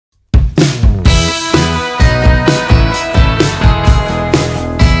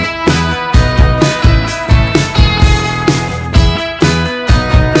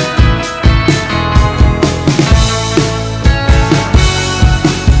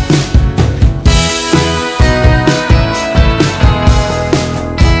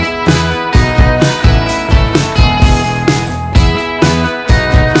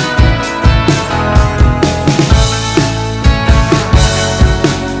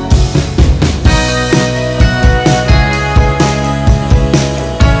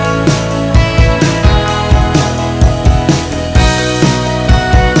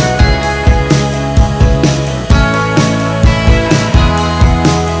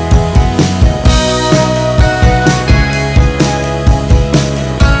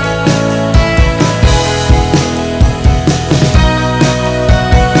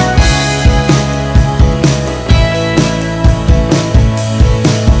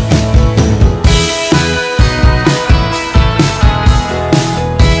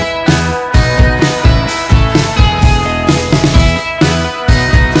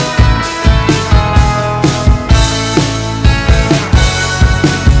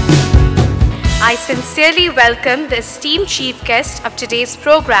sincerely welcome the esteemed chief guest of today's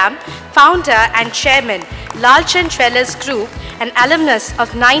program, founder and chairman, Lalchnd Group, an alumnus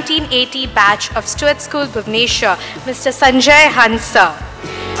of 1980 batch of Stewart School, Bhubaneswar, Mr. Sunjoy Hans, sir.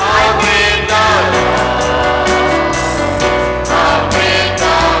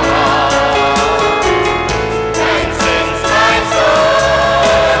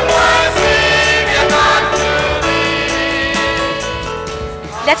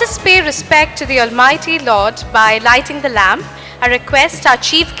 Let us pay respect to the Almighty Lord by lighting the lamp. I request our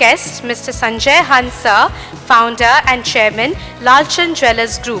chief guest, Mr. Sunjoy Hans, sir, founder and chairman,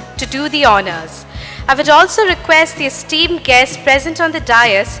 Lalchnd Group, to do the honors. I would also request the esteemed guests present on the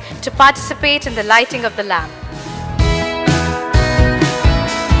dais to participate in the lighting of the lamp.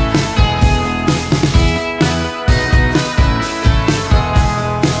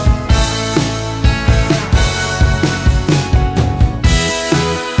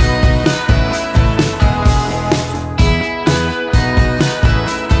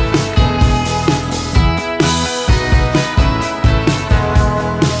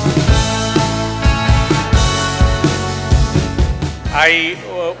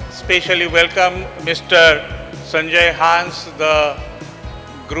 I specially welcome Mr. Sunjoy Hans, the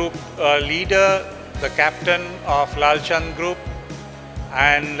group leader, the captain of Lalchnd Group,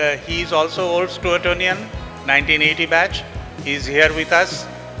 and he is also old Stewartonian, 1980 batch. He is here with us.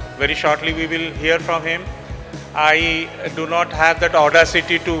 Very shortly we will hear from him. I do not have that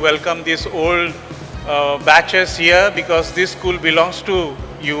audacity to welcome these old batches here because this school belongs to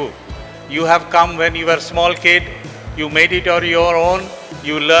you. You have come when you were a small kid. You made it on your own,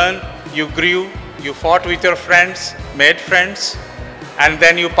 you learned, you grew, you fought with your friends, made friends, and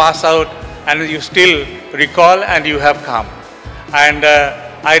then you pass out and you still recall and you have come. And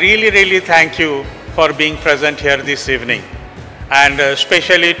I really thank you for being present here this evening. And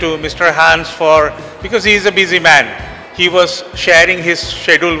especially to Mr. Hans because he is a busy man. He was sharing his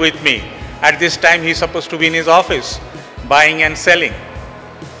schedule with me. At this time he is supposed to be in his office, buying and selling.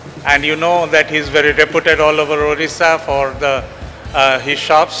 And you know that he is very reputed all over Orissa for his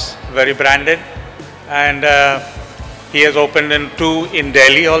shops, very branded. And he has opened 2 in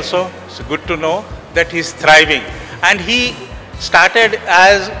Delhi also. It's good to know that he is thriving. And he started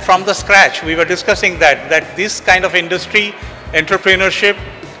from the scratch. We were discussing that this kind of industry, entrepreneurship,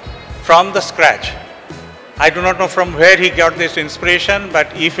 from the scratch. I do not know from where he got this inspiration, but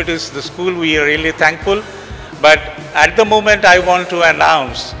if it is the school, we are really thankful. But at the moment, I want to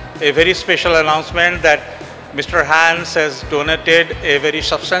announce a very special announcement that Mr. Hans has donated a very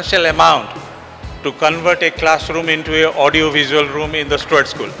substantial amount to convert a classroom into an audio-visual room in the Stewart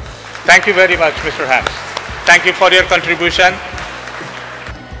School. Thank you very much, Mr. Hans. Thank you for your contribution.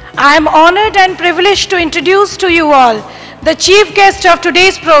 I am honored and privileged to introduce to you all the chief guest of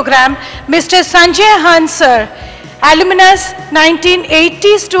today's program, Mr. Sunjoy Hans, sir, alumnus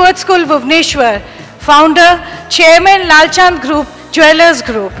 1980 Stewart School, Bhubaneswar, founder, chairman, Lalchnd Group, Jewelers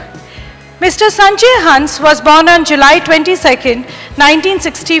Group. Mr. Sunjoy Hans was born on July 22nd,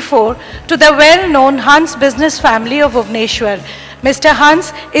 1964 to the well-known Hans business family of Bhubaneswar. Mr.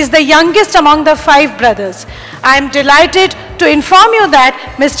 Hans is the youngest among the 5 brothers. I am delighted to inform you that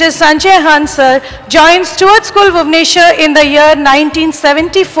Mr. Sunjoy Hans, sir, joined Stewart School, Bhubaneswar in the year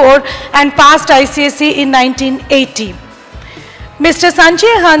 1974 and passed ICSE in 1980. Mr.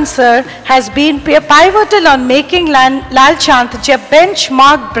 Sunjoy Hans, sir, has been pivotal on making Lalchnd a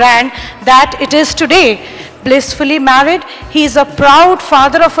benchmark brand that it is today. Blissfully married, he is a proud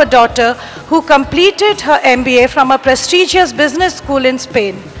father of a daughter who completed her MBA from a prestigious business school in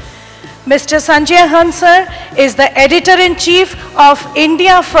Spain. Mr. Sunjoy Hans, sir, is the editor-in-chief of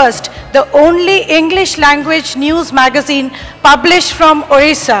India First, the only English language news magazine published from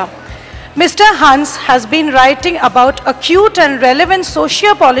Orissa. Mr. Hans has been writing about acute and relevant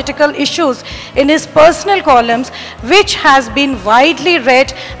socio-political issues in his personal columns, which has been widely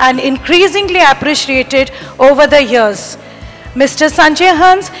read and increasingly appreciated over the years. Mr. Sunjoy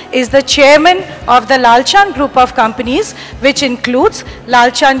Hans is the chairman of the Lalchnd Group of companies, which includes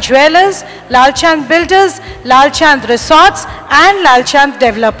Lalchnd Jewelers, Lalchnd Builders, Lalchnd Resorts, and Lalchnd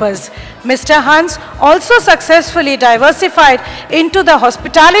Developers. Mr. Hans also successfully diversified into the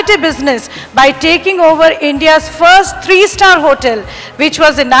hospitality business by taking over India's first 3-star hotel, which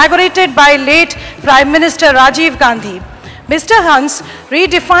was inaugurated by late Prime Minister Rajiv Gandhi. Mr. Hans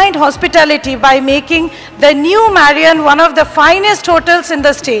redefined hospitality by making the new Marion one of the finest hotels in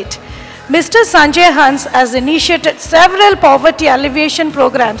the state. Mr. Sunjoy Hans has initiated several poverty alleviation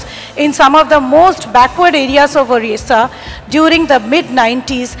programs in some of the most backward areas of Orissa during the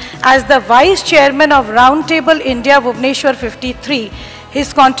mid-90s as the Vice Chairman of Roundtable India Bhubaneswar 53.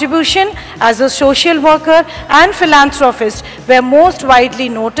 His contribution as a social worker and philanthropist were most widely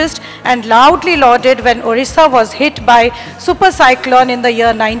noticed and loudly lauded when Orissa was hit by super cyclone in the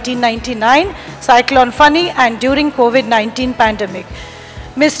year 1999, Cyclone Fani, and during COVID-19 pandemic.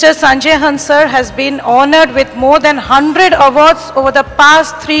 Mr. Sunjoy Hans sir has been honored with more than 100 awards over the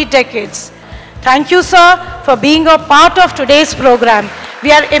past 3 decades. Thank you, sir, for being a part of today's program.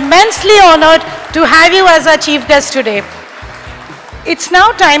 We are immensely honored to have you as our chief guest today. It's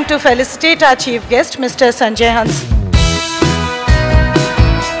now time to felicitate our chief guest, Mr. Sunjoy Hans.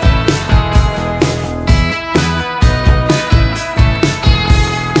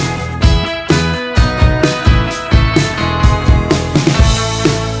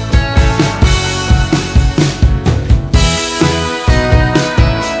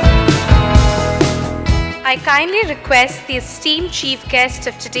 I kindly request the esteemed chief guest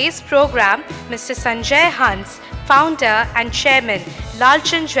of today's program, Mr. Sunjoy Hans, founder and chairman,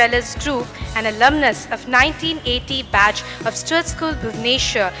 Lalchnd Group, and alumnus of 1980 batch of Stewart School,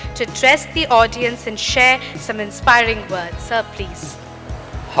 Bhubaneswar, to address the audience and share some inspiring words. Sir, please.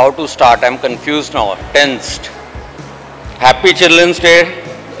 How to start? I'm confused now, tensed. Happy Children's Day,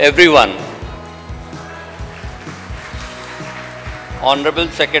 everyone. Honorable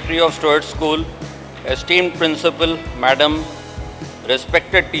Secretary of Stewart School, esteemed Principal, Madam,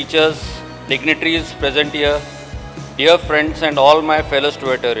 respected teachers, dignitaries present here, dear friends and all my fellow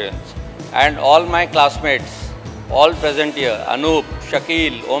Stewartarians, and all my classmates, all present here, Anup,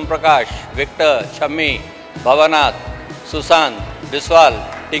 Shakil, Om Prakash, Victor, Chammi, Bhavanath, Susan, Biswal,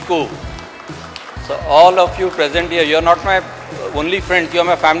 Tiku. So all of you present here, you are not my only friends, you are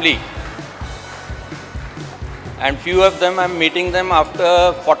my family. And few of them, I am meeting them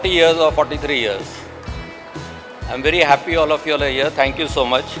after 40 years or 43 years. I am very happy all of you are here. Thank you so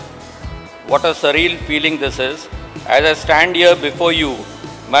much. What a surreal feeling this is. As I stand here before you,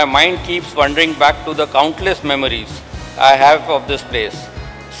 my mind keeps wandering back to the countless memories I have of this place.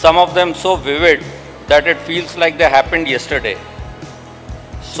 Some of them so vivid that it feels like they happened yesterday.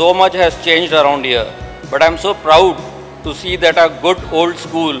 So much has changed around here, but I am so proud to see that our good old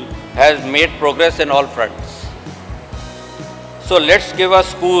school has made progress in all fronts. So let's give our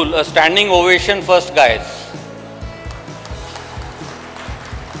school a standing ovation first, guys.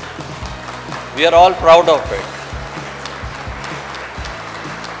 We are all proud of it.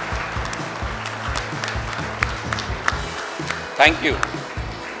 Thank you.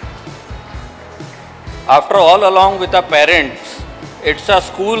 After all, along with our parents, it's a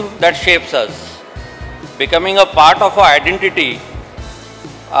school that shapes us. Becoming a part of our identity,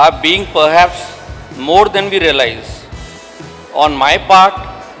 our being perhaps more than we realize. On my part,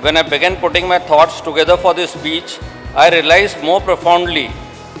 when I began putting my thoughts together for this speech, I realized more profoundly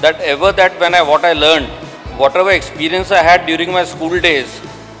that what I learned, whatever experience I had during my school days,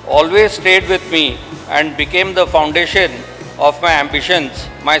 always stayed with me and became the foundation of my ambitions,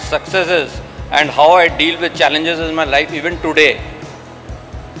 my successes, and how I deal with challenges in my life even today.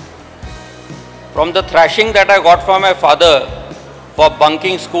 From the thrashing that I got from my father for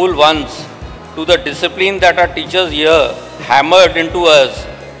bunking school once, to the discipline that our teachers here hammered into us,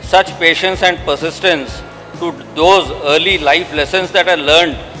 such patience and persistence, to those early life lessons that I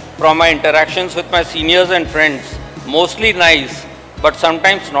learned from my interactions with my seniors and friends, mostly nice, but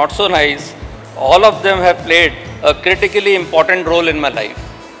sometimes not so nice, all of them have played a critically important role in my life.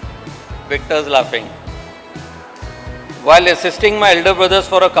 Victor's laughing. While assisting my elder brothers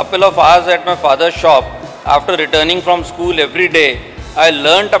for a couple of hours at my father's shop, after returning from school every day, I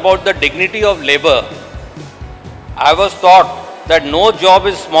learnt about the dignity of labor. I was taught that no job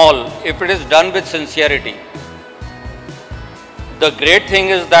is small if it is done with sincerity. The great thing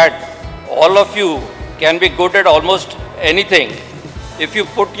is that all of you can be good at almost anything if you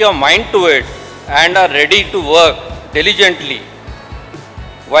put your mind to it and are ready to work diligently.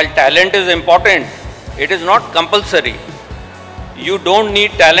 While talent is important, it is not compulsory. You don't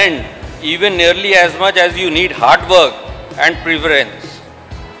need talent even nearly as much as you need hard work and perseverance.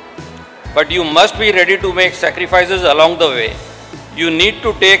 But you must be ready to make sacrifices along the way. You need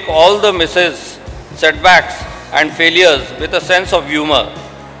to take all the misses, setbacks, and failures with a sense of humor.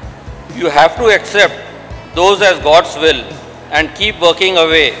 You have to accept those as God's will and keep working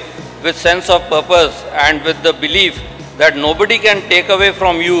away with sense of purpose and with the belief that nobody can take away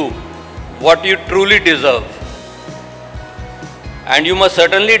from you what you truly deserve. And you must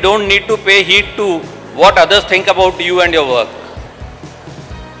certainly don't need to pay heed to what others think about you and your work.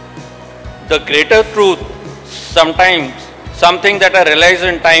 The greater truth something that I realized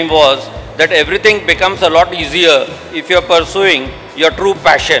in time was that everything becomes a lot easier if you're pursuing your true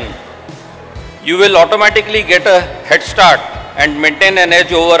passion. You will automatically get a head start and maintain an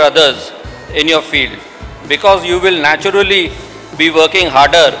edge over others in your field because you will naturally be working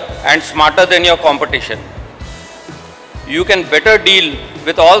harder and smarter than your competition. You can better deal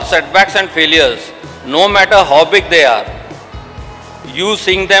with all setbacks and failures, no matter how big they are. You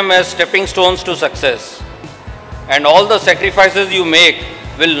seeing them as stepping stones to success. And all the sacrifices you make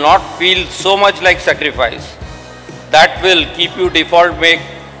will not feel so much like sacrifice. That will keep you default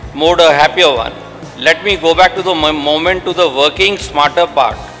mode a happier one. Let me go back to the moment to the working smarter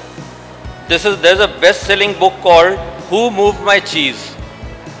part. There's a best-selling book called Who Moved My Cheese,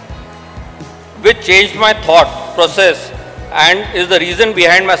 which changed my thought process and is the reason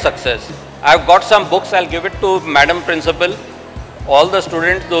behind my success. I've got some books, I'll give it to Madam Principal. All the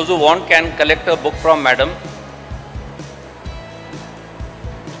students, those who want, can collect a book from Madam.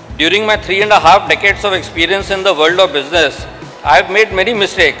 During my 3.5 decades of experience in the world of business, I've made many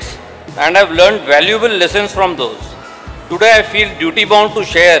mistakes and I've learned valuable lessons from those. Today I feel duty bound to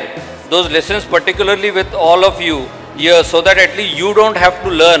share those lessons particularly with all of you here so that at least you don't have to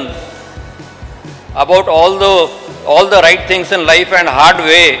learn about all the right things in life and hard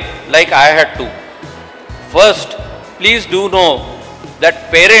way like I had to. First, please do know that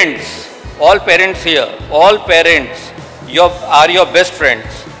parents, all parents here, all parents are your best friends.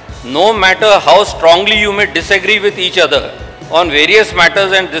 No matter how strongly you may disagree with each other on various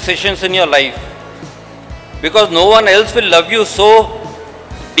matters and decisions in your life, because no one else will love you so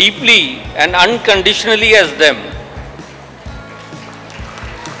deeply and unconditionally as them.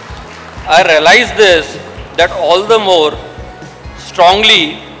 I realized this that all the more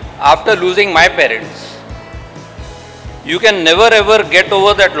strongly after losing my parents. You can never ever get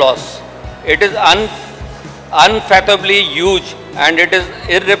over that loss. It is unfathomably huge and it is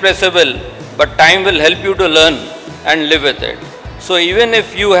irreplaceable, but time will help you to learn and live with it. So even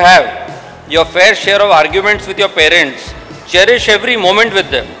if you have your fair share of arguments with your parents, cherish every moment with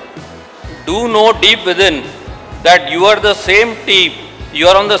them. Do know deep within that you are the same team, you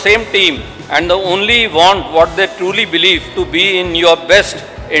are on the same team and they only want what they truly believe to be in your best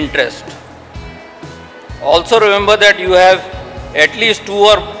interest. Also remember that you have at least 2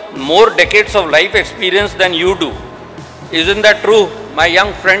 or more decades of life experience than you do. Isn't that true, my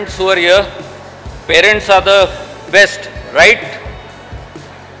young friends who are here? Parents are the best, right?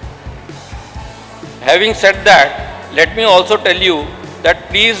 Having said that, let me also tell you that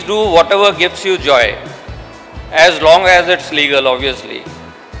please do whatever gives you joy, as long as it's legal, obviously.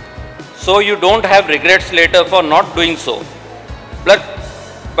 So you don't have regrets later for not doing so.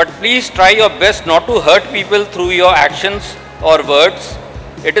 But please try your best not to hurt people through your actions or words.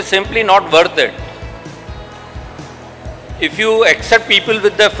 It is simply not worth it. If you accept people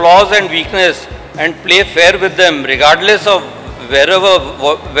with their flaws and weakness and play fair with them, regardless of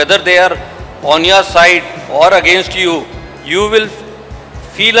whether they are on your side or against you, you will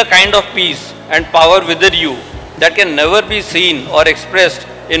feel a kind of peace and power within you that can never be seen or expressed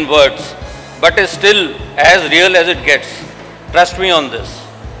in words, but is still as real as it gets. Trust me on this.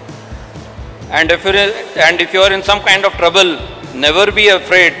 And if you are in some kind of trouble, never be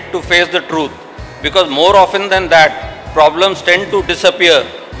afraid to face the truth, because more often than that, problems tend to disappear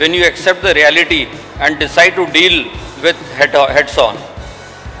when you accept the reality and decide to deal with heads on.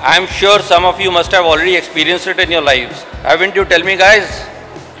 I am sure some of you must have already experienced it in your lives. Haven't you? Tell me, guys.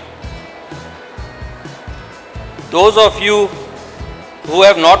 Those of you who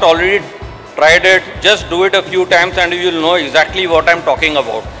have not already tried it, just do it a few times and you will know exactly what I am talking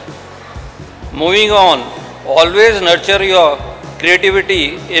about. Moving on, always nurture your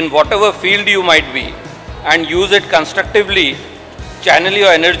creativity in whatever field you might be and use it constructively. Channel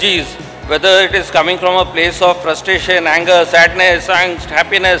your energies, whether it is coming from a place of frustration, anger, sadness, angst,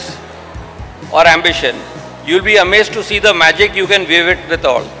 happiness or ambition. You'll be amazed to see the magic you can weave it with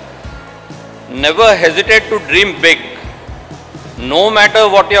all. Never hesitate to dream big, no matter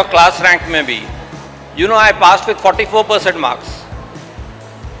what your class rank may be. You know, I passed with 44% marks.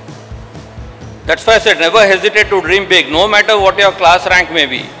 That's why I said never hesitate to dream big, no matter what your class rank may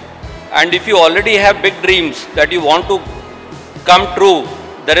be. And if you already have big dreams that you want to come true,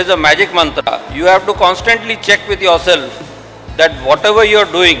 there is a magic mantra. You have to constantly check with yourself that whatever you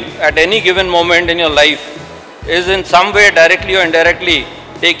are doing at any given moment in your life is in some way, directly or indirectly,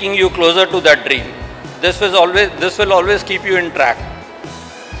 taking you closer to that dream. This will always keep you in track.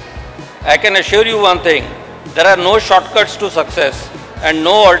 I can assure you one thing, there are no shortcuts to success and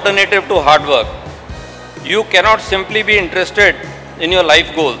no alternative to hard work. You cannot simply be interested in your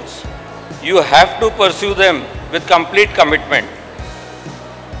life goals. You have to pursue them with complete commitment.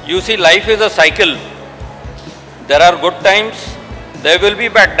 You see, life is a cycle. There are good times, there will be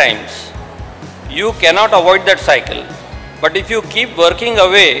bad times. You cannot avoid that cycle. But if you keep working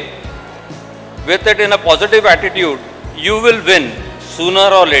away with it in a positive attitude, you will win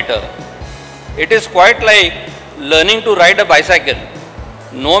sooner or later. It is quite like learning to ride a bicycle.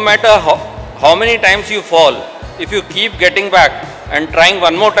 No matter how many times you fall, if you keep getting back and trying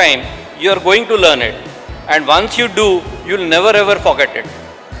one more time, you are going to learn it. And once you do, you will never ever forget it.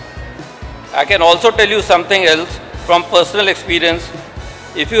 I can also tell you something else from personal experience.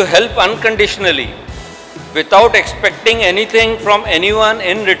 If you help unconditionally, without expecting anything from anyone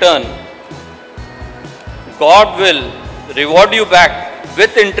in return, God will reward you back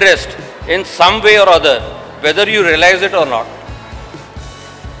with interest in some way or other, whether you realize it or not.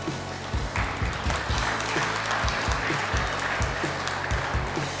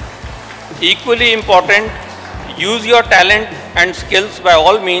 Equally important, use your talent and skills by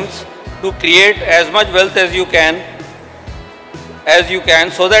all means to create as much wealth as you can,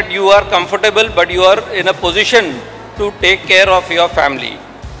 so that you are comfortable but you are in a position to take care of your family.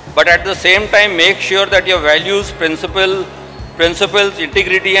 But at the same time, make sure that your values, principles,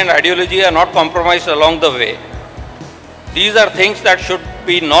 integrity and ideology are not compromised along the way. These are things that should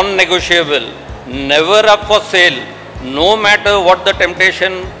be non-negotiable, never up for sale, no matter what the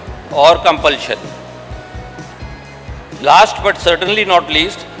temptation or compulsion. Last but certainly not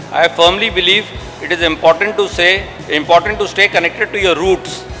least, I firmly believe it is important to stay connected to your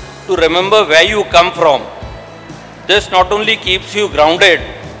roots, to remember where you come from. This not only keeps you grounded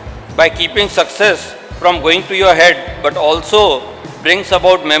by keeping success from going to your head, but also brings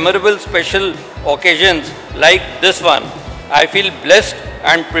about memorable special occasions like this one. I feel blessed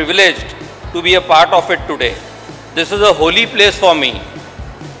and privileged to be a part of it today. This is a holy place for me,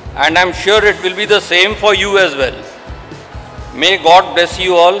 and I'm sure it will be the same for you as well. May God bless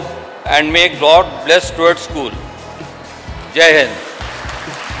you all, and may God bless Stewart School. Jai Hind.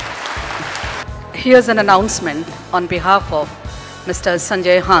 Here's an announcement on behalf of Mr.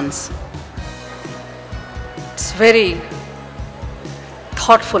 Sunjoy Hans. It's very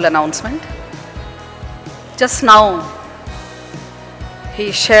thoughtful announcement. Just now,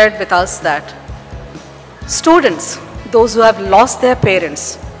 he shared with us that students, those who have lost their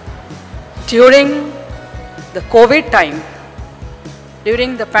parents during the COVID time,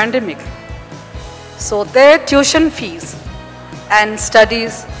 during the pandemic, so their tuition fees and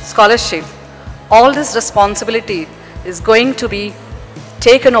studies, scholarship, all this responsibility is going to be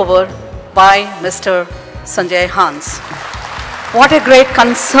taken over by Mr. Sunjoy Hans. What a great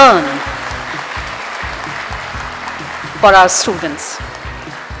concern for our students.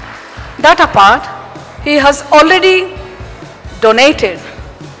 That apart, he has already donated,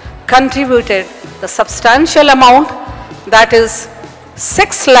 contributed the substantial amount, that is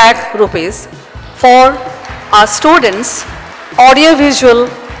 6 lakh rupees, for our students' audiovisual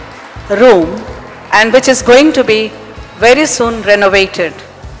room, and which is going to be very soon renovated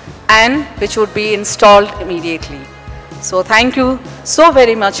and which would be installed immediately. So thank you so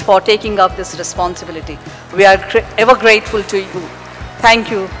very much for taking up this responsibility. We are ever grateful to you.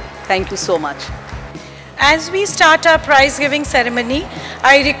 Thank you so much. As we start our prize giving ceremony,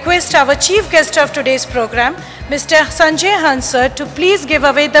 I request our chief guest of today's program, Mr. Sunjoy Hans sir, to please give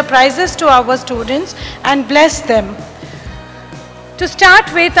away the prizes to our students and bless them. To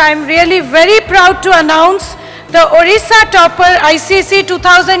start with, I am really very proud to announce the Orissa topper ICC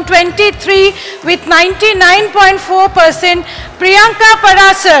 2023 with 99.4%, Priyanka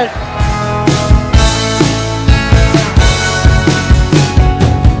Parasar.